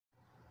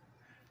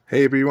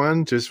Hey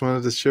everyone, just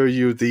wanted to show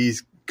you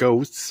these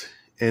ghosts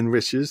and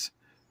wishes.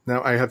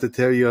 Now I have to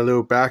tell you a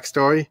little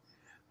backstory.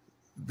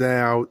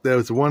 Now there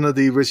was one of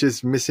the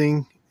wishes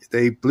missing.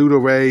 They blew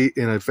away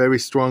in a very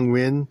strong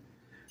wind.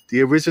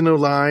 The original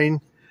line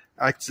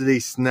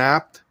actually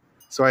snapped,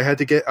 so I had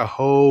to get a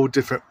whole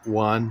different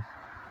one.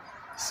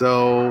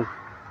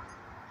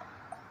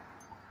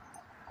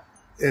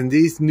 And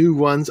these new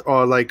ones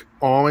are like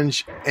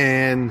orange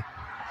and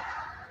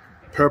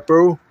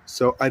purple,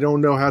 so I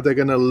don't know how they're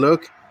gonna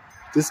look.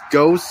 This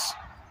ghost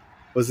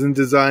wasn't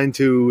designed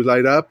to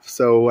light up,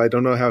 so I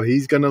don't know how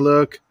he's gonna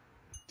look.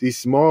 These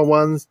small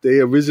ones, they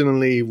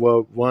originally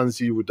were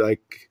ones you would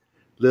like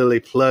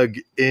literally plug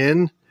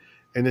in,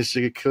 and as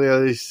you can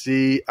clearly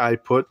see, I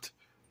put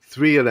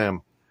 3 of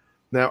them.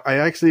 Now I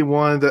actually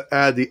wanted to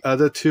add the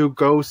other 2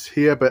 ghosts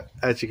here, but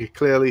as you can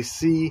clearly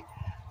see,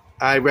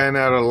 I ran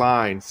out of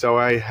line, so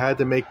I had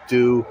to make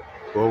do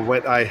with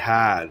what I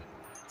had.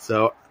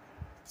 So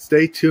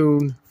stay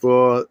tuned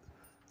for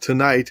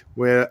tonight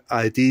where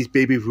these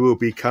babies will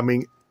be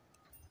coming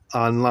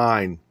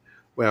online,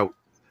 well,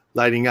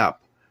 lighting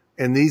up.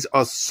 And these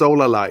are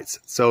solar lights,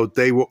 so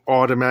they will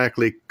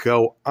automatically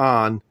go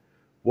on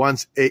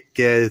once it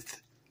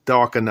gets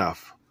dark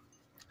enough.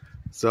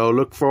 So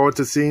look forward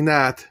to seeing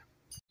that.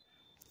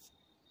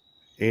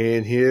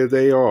 And here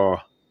they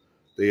are.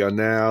 They are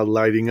now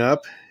lighting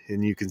up,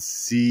 and you can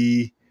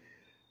see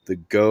the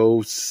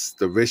ghosts,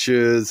 the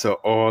wishes are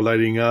all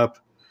lighting up,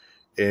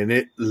 and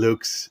it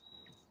looks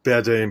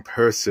better in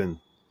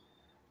person.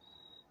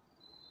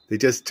 They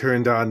just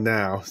turned on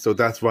now, so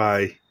that's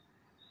why.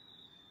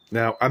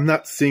 Now I'm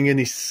not seeing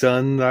any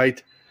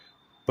sunlight,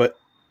 but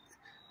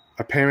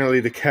apparently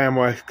the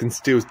camera can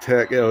still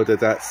tell that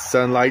that's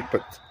sunlight,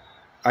 but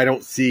I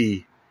don't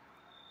see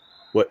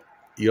what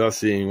you're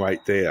seeing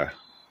right there.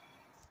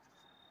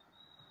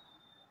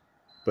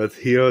 But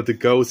here the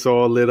ghosts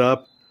all lit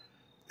up,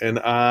 and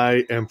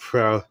I am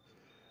proud.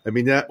 I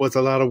mean, that was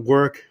a lot of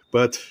work,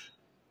 but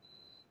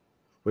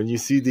when you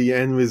see the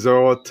end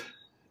result,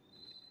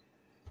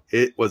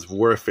 it was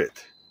worth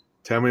it.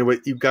 Tell me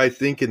what you guys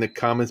think in the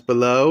comments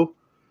below.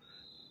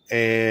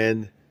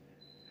 And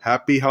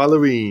happy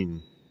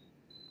Halloween.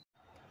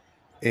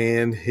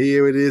 And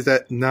here it is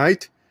at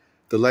night.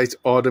 The lights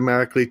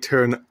automatically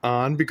turn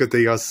on because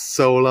they are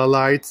solar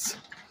lights.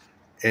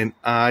 And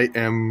I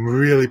am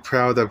really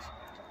proud of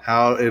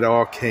how it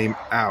all came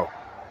out.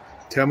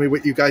 Tell me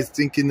what you guys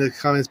think in the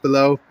comments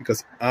below,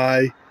 because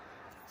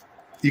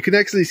you can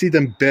actually see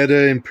them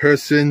better in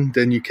person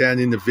than you can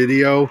in the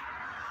video.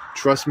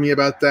 Trust me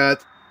about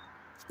that.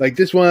 Like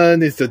this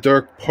one is the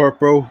dark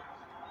purple,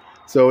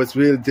 so it's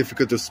really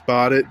difficult to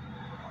spot it.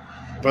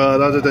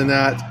 But other than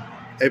that,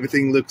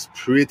 everything looks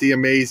pretty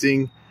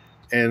amazing.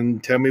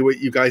 And tell me what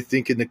you guys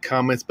think in the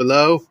comments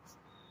below.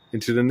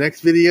 Until the next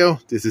video,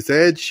 this is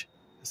Edge,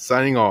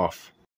 signing off.